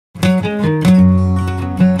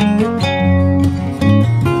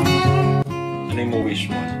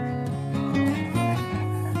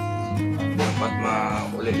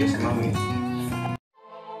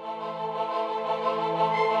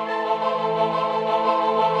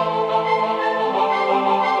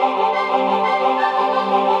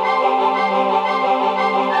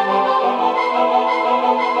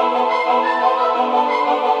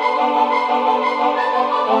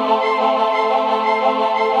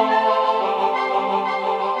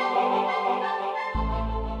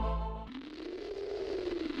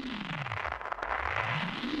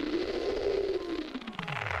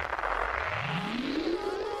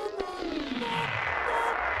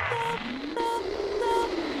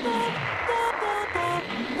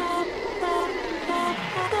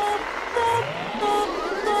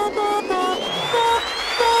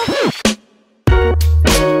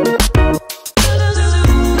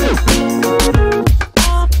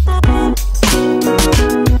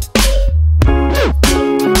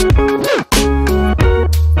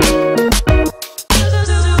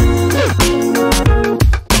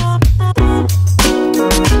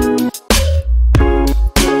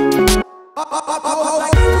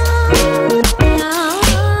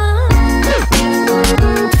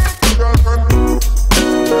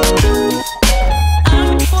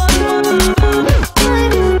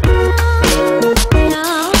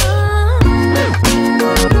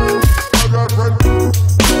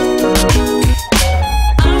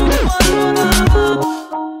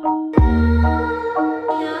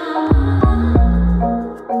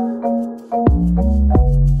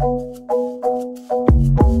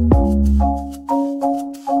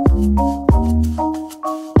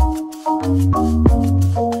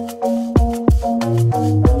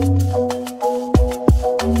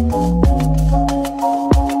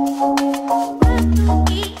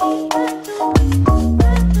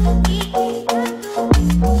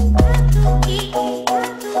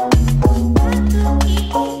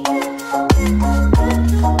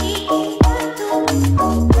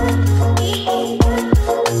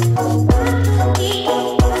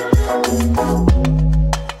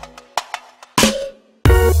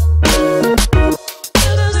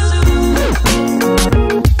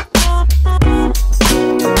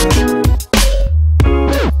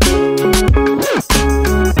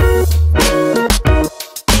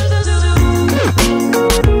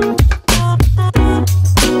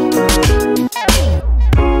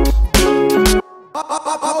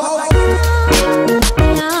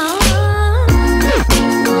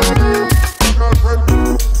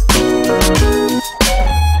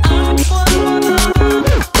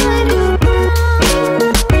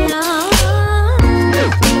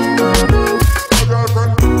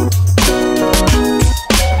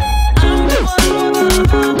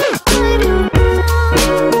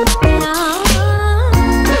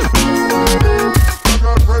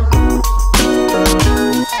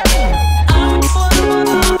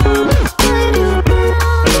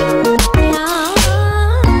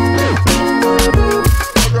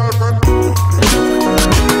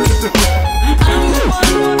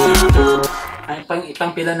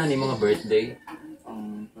Pila na ni mga birthday?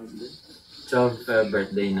 12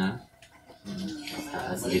 birthday na.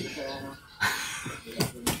 Sige.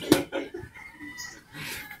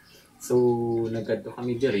 So, nagkadto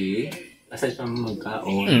kami diri. Aside from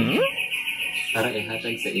magkaon. Para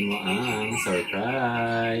ihatag sa imo ang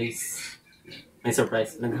surprise. May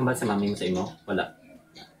surprise. Naghambal sa mami mo sa imo? Wala.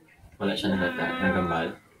 Wala siya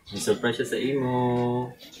naghambal. May surprise siya sa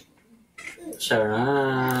imo.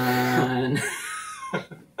 Charan!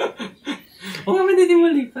 Oo nga, hindi mo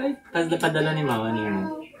lipay. Tapos napadala ni mama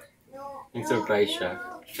niyo. Nag-surprise siya.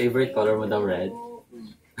 Favorite color mo daw, red?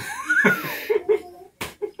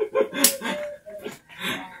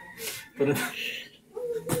 Pero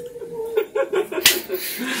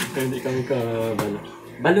hindi kami ka-balo.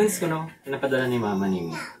 Balloons ko, no? Napadala ni mama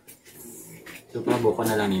niyo. So, pabuko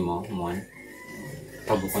na lang ni mo, Mon.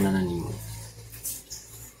 Pabuko na lang ni mo.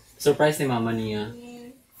 Surprise ni mama niya.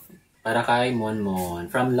 Para kay Mon.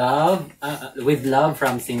 From love, with love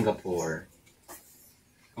from Singapore.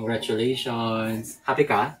 Congratulations. Happy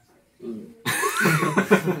ka?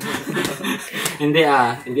 Hindi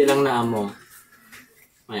hindi lang na amo.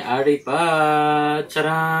 May ari pa.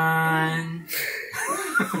 Charan!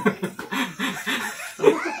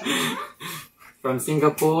 From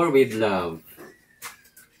Singapore with love.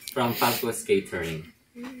 From Falcos Catering.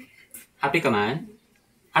 Happy ka man?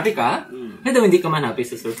 Happy ka? Daw hindi ka man happy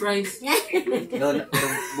sa surprise.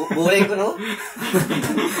 Boring ko, no?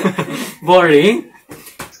 Boring?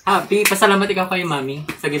 Happy? Pasalamat ikaw kay mami.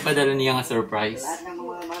 Sa gipadala niya nga surprise.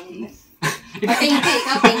 Thank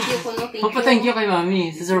you ko, no? Thank you kay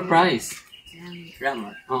mami sa surprise.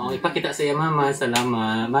 Salamat. Oo, ipakita sa iya mama.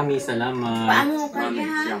 Salamat. Mami, salamat. Paano ka Mami, niya?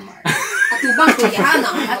 salamat. Atubang ko yan,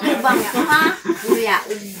 atubang ya ha? Kuya.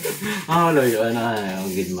 Loyo, ang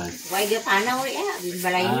good man. Why ka paano ulit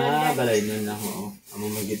balay nun. Balay nun lang, oo. Amo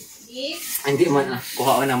magid. Hindi man,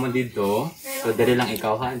 kuhaan naman dito. So, dali lang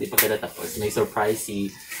ikaw ha, hindi pa kita tapos. May surprise si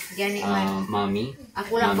mami.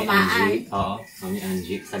 Ako lang Mami kumaan. Angie. Oo, Mami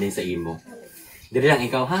Angie. Salin sa imo. Dali lang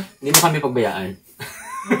ikaw ha, hindi mo kami pagbayaan.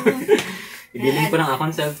 Ibilin ko lang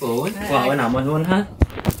akong cellphone. Kuhaan naman nun ha.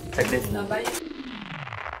 Saglit na.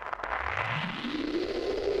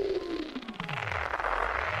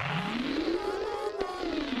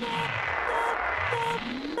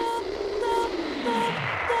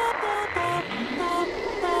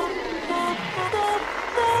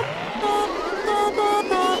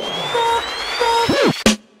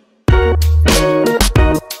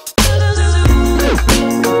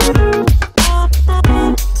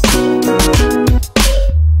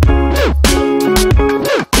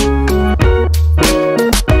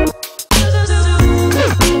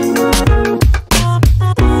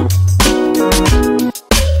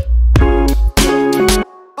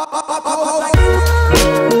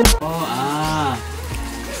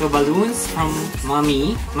 So, balloons from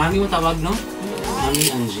Mami. Mami mo tawag, no? Mami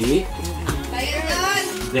Angie.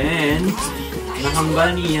 Then,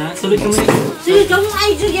 nahambal niya. Sulit ka mo Sige ka mo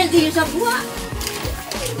ay dyan dito sa buwa.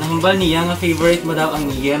 Nahambal niya nga favorite mo daw ang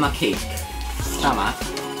yema cake. Tama?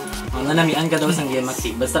 Nanamian ka daw sa yema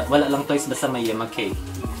cake. Basta, wala lang toys, basta may yema cake.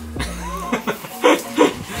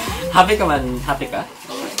 Happy ka man? Happy ka?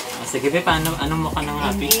 Sige, paano? Anong mukha ng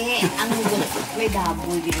happy? Hindi, ang may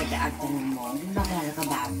baboy, di ba daan ka mo? Bakla ka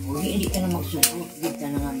baboy, hindi ka na magsuot, di ka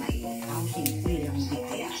na nga maihaw, simple lang, di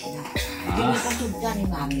kaya na. Hindi mo kasugda ni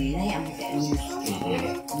mami, nayaan mo kayo ng gusto.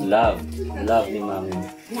 Love ni mami.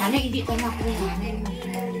 Nanay, hindi ka na ako, nanay,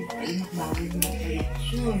 magbaboy mo na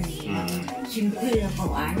koleksyon. Simple lang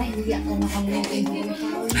po, anay, hindi ka na kami yung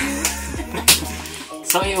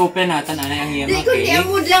So, i-open natin, anay, ang yema cake. Hindi ko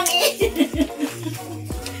niamod lang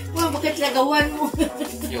bakit nagawan mo?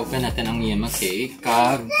 I-open natin ang yema cake.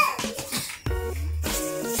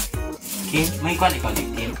 Kim, may kwan ikaw din,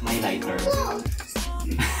 Kim. May lighter.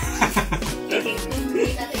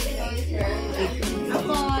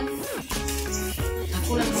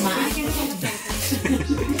 Ako lang kumaan.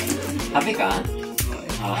 Happy ka?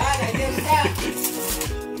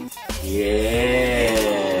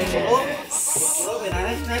 Yes!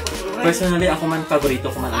 Personally, ako man paborito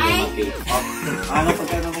ko man ang yema cake. Ano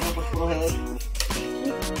pagkano mo kapag puruhin?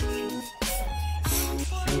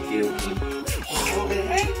 Thank you.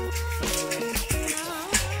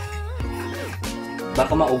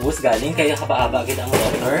 Baka maubos galing kaya kapaaba kita ang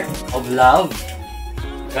letter of love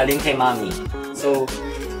galing kay mami. So,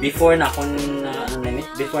 before na akong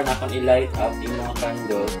i-light up yung mga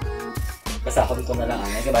candle, pasakon ko na lang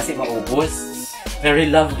ang kasi maubos. Very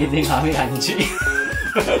love giving Mami Angie.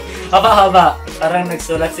 Haba-haba. Parang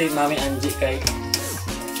nagsulat si Mami Angie kay...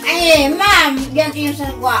 Ay, ma'am! Diyan yung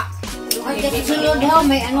sa kwa. Ay, kasi sulod daw,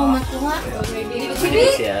 may ano man to ha?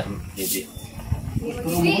 Siya, baby.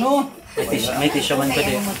 May tissue man pa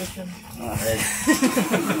din.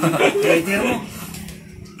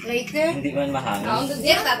 Later? Hindi man mahangin.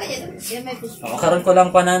 Yan may puso. Karon ko lang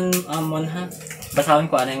panan Mon ha. Basahon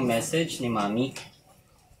ko ano yung message ni Mami.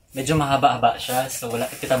 Medyo mahaba-haba siya, so wala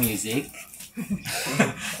kita music.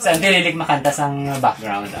 Saan dililig makanta sang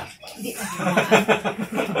background ah?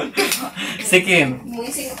 Si Kim.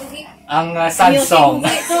 Ang sad song.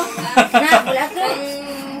 Na, wala to.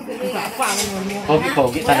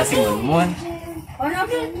 Pogi-pogi tala si Mon. Ano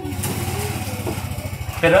ba?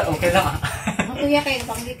 Pero okay lang ah. Kuya kayo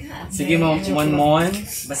panggit ha. Sige Mon,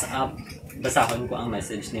 basahon ko ang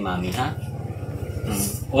message ni Mami ha.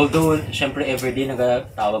 Although, syempre everyday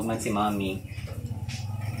nagatawag man si Mami.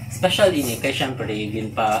 Special ini kay syempre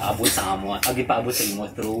ginpaabot sa amo, ginpaabot sa imo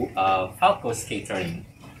through Falco's Catering.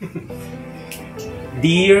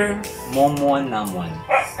 Dear Momon Namon.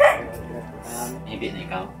 Maybe na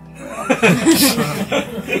ikaw.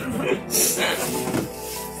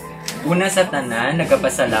 Una sa tanan,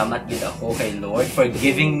 nagapasalamat gid ako kay Lord for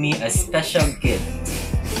giving me a special gift,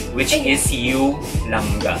 which is you,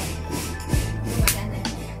 Langga.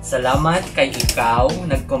 Salamat kay ikaw,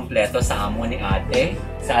 nagkompleto sa amo ni ate.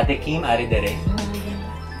 Sa ate Kim, ari dere.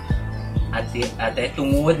 Ate,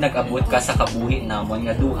 tungod nag-abot ka sa kabuhi namon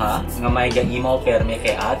nga duha, nga may gaimaw perme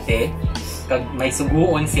kay ate, kag may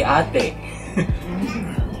suguon si ate.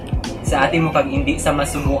 Sa ate mo kag hindi sa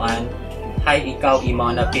masuguan, hay ikaw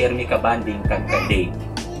imaw na perme ka banding kag kaday.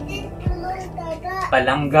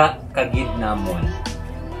 Palangga kagid namon.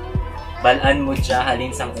 Balaan mo dya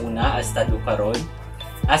halin sang una hasta dukaron,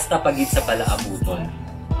 hasta pagid sa palaabuton.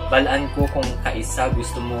 Balaan ko kung kaisa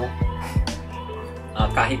gusto mo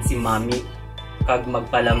kahit si Mami kag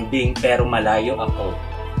magpalambing pero malayo ako.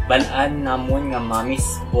 Balaan namon nga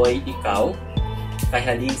Mami's boy ikaw kay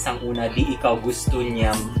halin sang una di ikaw gusto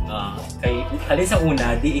niya kay halin sang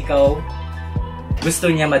una di ikaw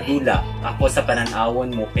gusto niya madula ako sa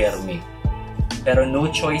pananawon mo perme. Pero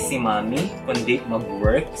no choice si Mami kundi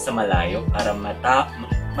mag-work sa malayo para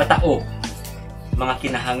matao mga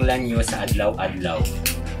kinahanglan nyo sa adlaw-adlaw.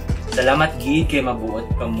 Salamat gid kay mabuot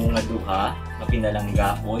kamo nga duha,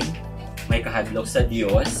 mapinalanggaon, may kahadlok sa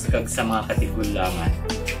Dios kag sa mga katigulangan.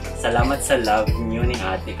 Salamat sa love niyo ni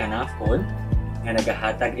ate kanakon nga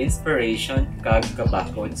nagahatag inspiration kag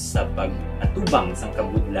kabakod sa pag-atubang sang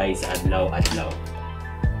kabudlay sa adlaw-adlaw.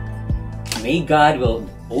 May God will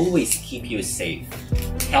always keep you safe,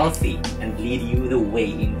 healthy, and lead you the way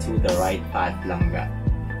into the right path, Langga.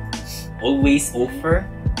 Always offer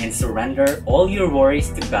and surrender all your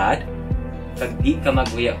worries to God. Kag di ka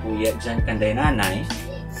maghuya-huya dyan kanday nanay.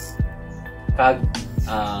 Kag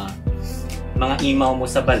mga imaw mo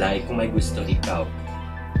sa balay kung may gusto ikaw.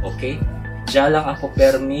 Okay? Diyan lang ako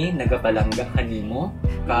permi, nagapalangga kanimo.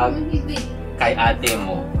 Kag kay ate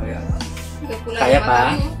mo. Kaya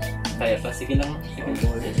pa? Kaya pa? Sige lang.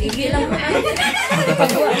 Sige lang.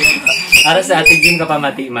 Ara sa ate Jim ka pa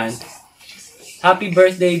matiman. Happy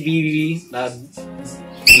birthday, Bibi.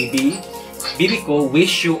 Bibi ko,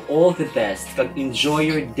 wish you all the best. Kag enjoy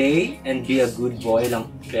your day and be a good boy lang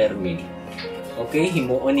permi. Okay,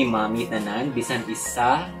 himuon ni Mami tanan. Bisan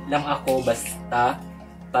isa lang ako basta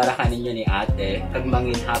para kaninyo ni ate. Kag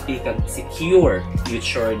mangin happy kag secure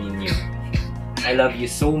future ninyo. I love you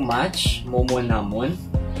so much, Momo namon.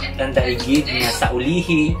 Tanda igid nga sa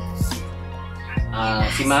ulihi.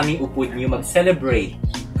 Si Mami upod niyo mag-celebrate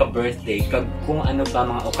ka birthday kag kung ano pa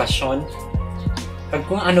mga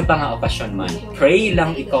okasyon man, pray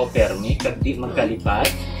lang ikaw permi kag di magkalipad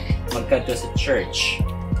magkadto sa church.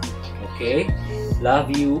 Okay, love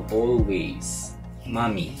you always,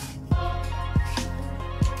 Mami.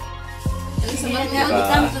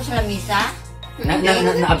 Utang to sa lamisa?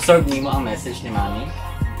 Na-absorb niyo ang message ni Mami?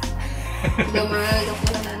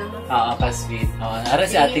 Pa-sweet. Ara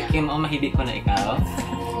si ate Kim, mahibig ko na ikaw.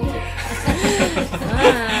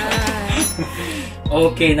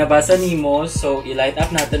 Okay, nabasa nimo. So, i-light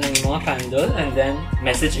up natin ang mga candle and then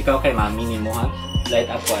message ikaw kay Mami nimo ha. Light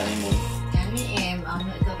up ko ano mo. Kami ano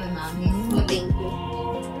ito kay Mami. Thank you.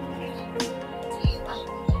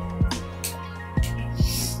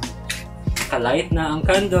 Ka-light na ang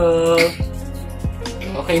candle.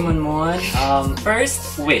 Okay, Mon.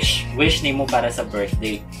 First, wish. Wish nimo para sa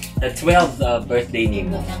birthday. The 12th birthday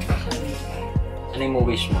nimo. Ano mo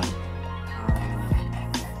wish mo?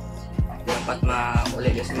 Dapat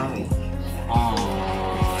mauli ka si Mami.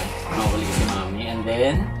 Mauli ka si Mami. And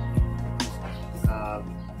then?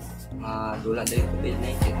 Madula din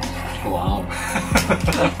COVID-19. Wow.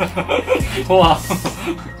 Wow.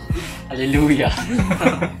 Hallelujah.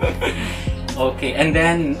 Okay, and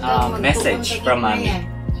then message from Mami.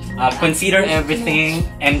 Consider everything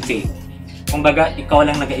empty. Kumbaga, ikaw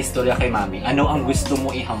lang nag-istorya kay Mami. Ano ang gusto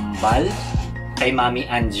mo ihambal kay Mami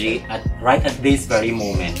Angie right at this very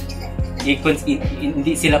moment?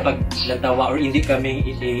 Hindi sila paglantawa or hindi kami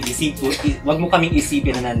wag mo kaming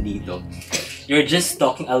isipin na nandito. You're just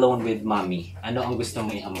talking alone with Mami. Ano ang gusto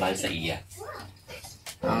mo ihambal sa iya?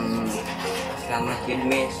 Salamat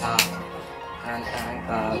pirme sa karantahan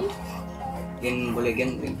ka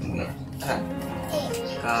ginbuligan ka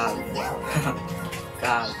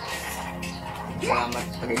salamat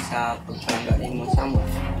pagay sa pagpalangganin mo sa mo.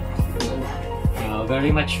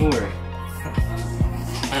 Very mature.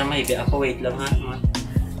 Para mahibi ako, wait lang ha.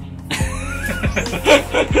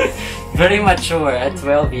 Very mature at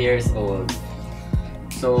 12 years old.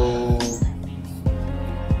 So,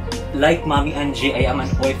 like Mami Angie, I am an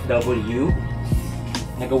OFW.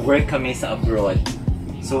 Nag-work kami sa abroad.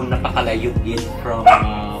 So, napakalayo din from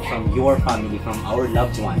your family, from our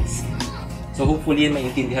loved ones. So, hopefully,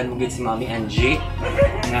 maintindihan mo din si Mami Angie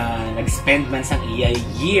na nag-spend man sang iya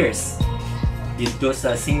years dito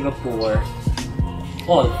sa Singapore.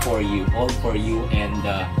 All for you and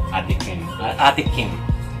Ate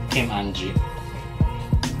Kim Angie.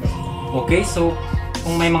 Okay, so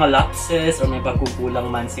kung may mga lapses or may pagkukulang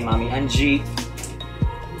man si Mami Angie,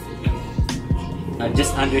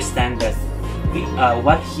 just understand that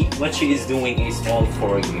what she is doing is all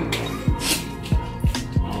for you.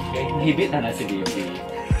 Okay, hibit na si Bibi.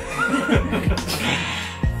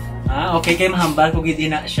 Okay, kay mahambal ko gid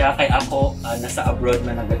na siya kay ako nasa abroad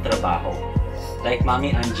man nagtrabaho. Like Mami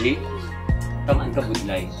Angie, tamaan ka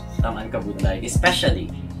budlay, especially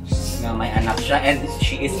nga may anak siya and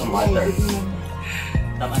she is a mother.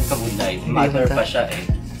 Tamaan ka budlay, mother pa siya eh.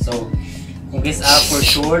 So, kung for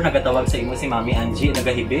sure nagatawag sa imo si Mami Angie,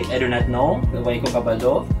 nagahibit, I do not know, gaway ko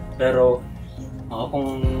kabalo, pero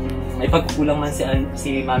kung may pagkukulang man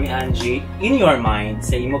si Mami Angie in your mind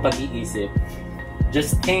sa imo pag-iisip,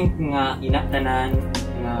 just think nga tanan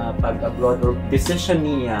nga pag-abroad or decision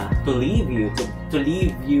niya to leave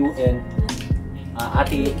you and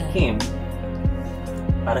Ate Kim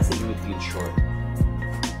para sa inyong future.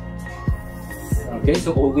 Okay,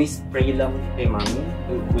 so always pray lang kay Mami,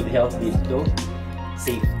 good health dito,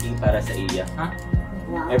 safety para sa iya, ha?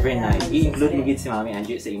 Every night, i-include mo gid si Mami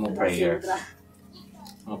Angie sa imong prayer.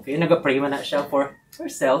 Okay, nag-pray man na siya for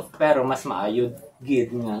herself, pero mas maayod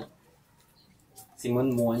gid nga si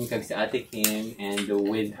Mon kag si Ate Kim and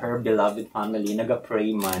with her beloved family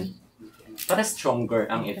naga-pray man para stronger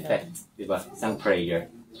ang effect, di ba, sang prayer,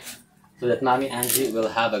 so that Mami Angie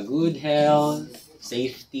will have a good health,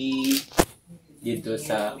 safety dito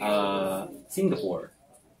sa Singapore,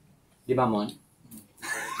 di ba Mon?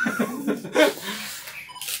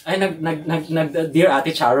 Ay dear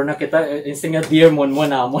Ate Charo na kita instant nga dear Mon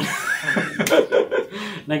namon.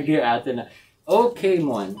 Dear Ate na. Okay,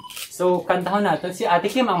 Mon. So, kantahon natin. Si Ate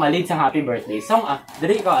Kim ang malid sa happy birthday song.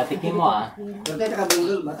 Dali ikaw, Ate Kim mo Birthday na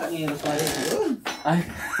kabulol, bata niya yung sorry. Ay.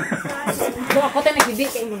 Ako tayo nag-ibig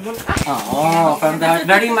kayo mo. Oo, from the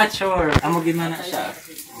very mature. Amugin mo na siya.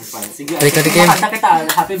 Sige, Ate Kim. Makanta kita.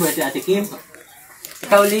 Happy birthday, Ate Kim.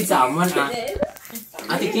 Ikaw lead sa amon,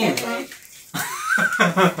 Ate Kim.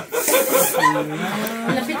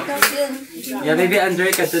 Lapit ka yun. Yeah, baby,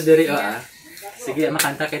 Andre, ka to diri, Sige,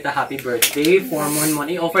 makanta kita happy birthday for Mon.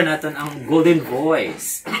 I-offer natin ang golden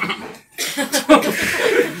voice.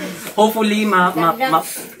 Hopefully,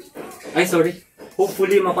 ay, sorry.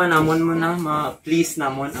 Hopefully, namon mo na, ma-please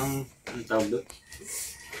namon ang tawag doon.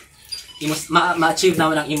 Ma-achieve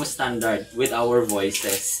naman ang imo standard with our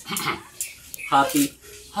voices. Happy.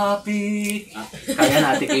 Kaya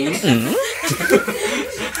na, Ate Kim?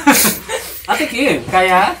 Ate Kim,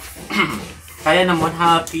 kaya? Kaya naman,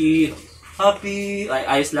 happy. Ay,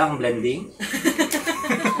 ayos lang ang blending.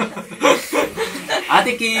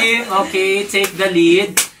 Ate Kim, okay, take the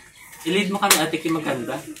lead. I-lead mo kami, Ate Kim,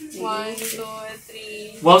 maganda. 1,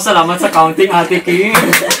 2, 3. Wow, salamat sa counting, Ate Kim.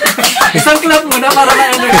 Isang clap muna para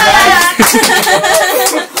ma-energize.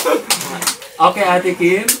 Okay, Ate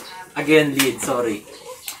Kim. Again, lead, sorry.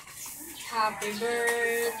 Happy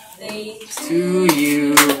birthday To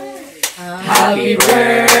you. Happy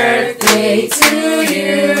birthday to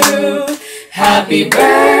you. Happy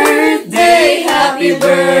birthday, happy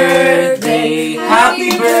birthday,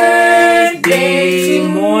 happy birthday,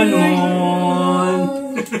 Mon.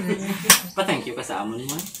 Pa-thank you ka sa amon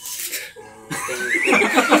mo.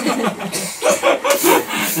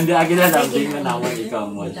 Hindi agila lambing na naman ikaw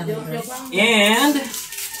mo. And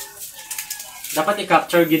dapat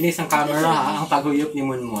i-capture ginis ang camera ang paghuyop ni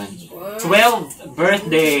Mon. 12th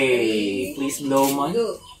birthday. Please blow Mon.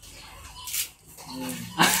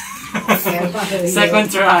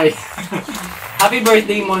 Second try. Happy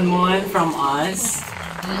birthday, Mon Mon, from us.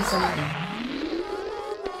 Ano sa